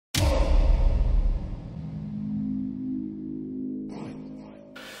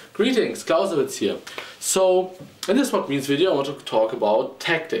Greetings, Clausewitz here. So, in this What Means video I want to talk about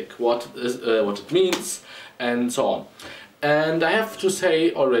tactic, what it means and so on. And I have to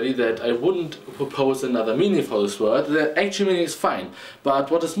say already that I wouldn't propose another meaning for this word. The actual meaning is fine, but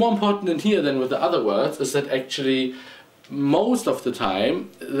what is more important in here than with the other words is that actually most of the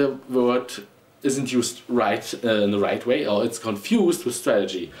time the word isn't used right in the right way, or it's confused with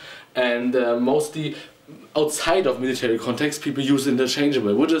strategy. And mostly outside of military context people use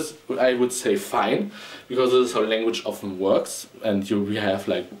interchangeable, which is, I would say, fine, because this is how language often works, and we have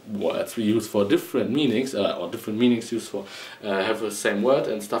like words we use for different meanings, or different meanings used for have the same word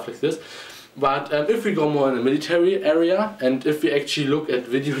and stuff like this. But if we go more in the military area, and if we actually look at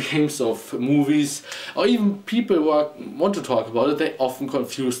video games or movies, or even people who want to talk about it, they often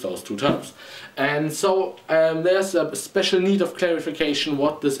confuse those two terms. And so there's a special need of clarification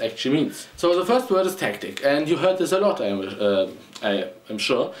what this actually means. So the first word is tactic, and you heard this a lot, I am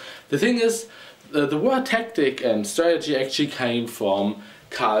sure. The thing is, the word tactic and strategy actually came from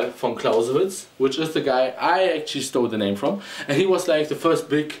Karl von Clausewitz, which is the guy I actually stole the name from, and he was like the first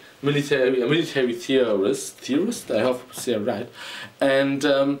big military theorist, I hope I say it right.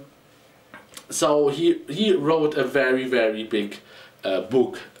 And so he wrote a very big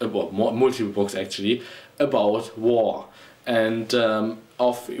book, about multiple books actually, about war. And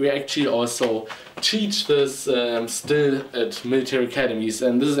we actually also teach this still at military academies,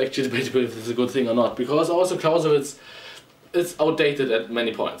 and this is actually debatable if this is a good thing or not, because also Clausewitz is outdated at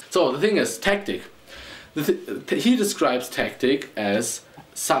many points. So the thing is, tactic. He describes tactic as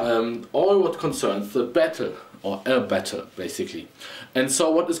all what concerns the battle, or a battle basically, and so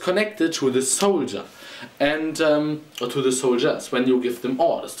what is connected to the soldier, and or to the soldiers when you give them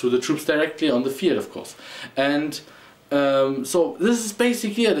orders, to the troops directly on the field, of course. And so this is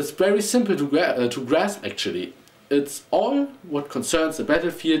basically it. It's very simple to grasp actually. It's all what concerns the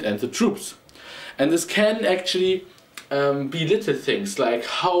battlefield and the troops, and this can actually be little things like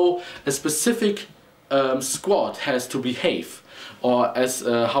how a specific squad has to behave, or as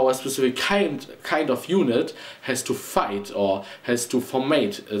how a specific kind of unit has to fight or has to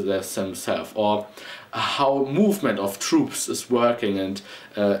formate themselves, or how movement of troops is working and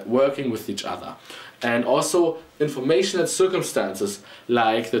working with each other. And also information and circumstances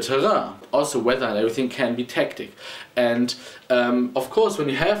like the terrain, also weather and everything can be tactic. And of course when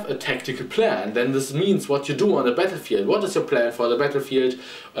you have a tactical plan, then this means what you do on the battlefield. What is your plan for the battlefield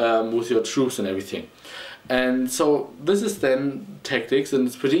with your troops and everything. And so this is then tactics, and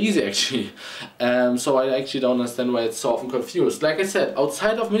it's pretty easy actually. So I actually don't understand why it's so often confused. Like I said,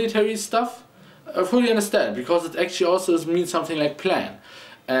 outside of military stuff, I fully understand, because it actually also means something like plan.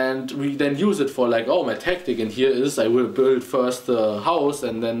 And we then use it for like, oh, my tactic in here is I will build first the house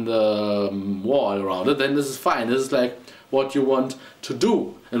and then the wall around it. Then this is fine. This is like what you want to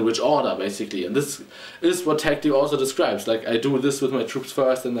do, in which order basically. And this is what tactic also describes. Like, I do this with my troops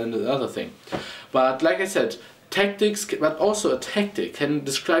first and then the other thing. But like I said, tactics, but also a tactic can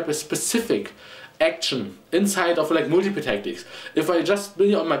describe a specific action inside of like multiple tactics. If I just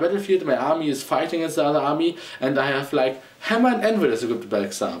be on my battlefield, my army is fighting against the other army, and I have like hammer and anvil is a good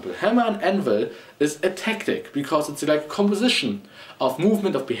example. Hammer and anvil is a tactic because it's like a composition of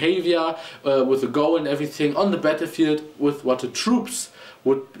movement, of behavior, with a goal and everything on the battlefield, with what the troops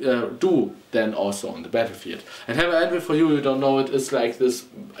would do then also on the battlefield. And hammer and anvil, for you who don't know it, is like this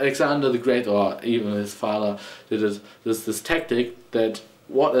Alexander the Great, or even his father, did this tactic that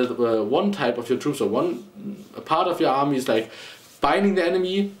one type of your troops, or a part of your army, is like binding the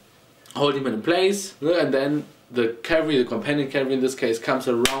enemy, holding him in place, and then the cavalry, the companion cavalry in this case, comes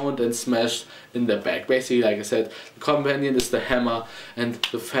around and smash in their back. Basically, like I said, the companion is the hammer and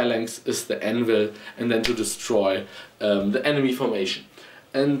the phalanx is the anvil, and then to destroy the enemy formation.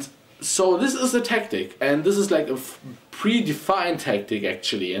 And so this is a tactic, and this is like a predefined tactic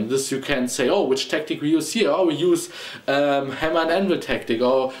actually, and this you can say, oh, which tactic we use here? Oh, we use hammer and anvil tactic,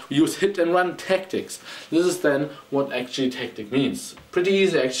 or we use hit and run tactics. This is then what actually tactic means. Pretty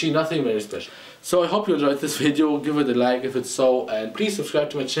easy actually, nothing very special. So I hope you enjoyed this video. Give it a like if it's so, and please subscribe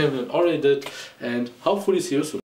to my channel if you already did, and hopefully see you soon.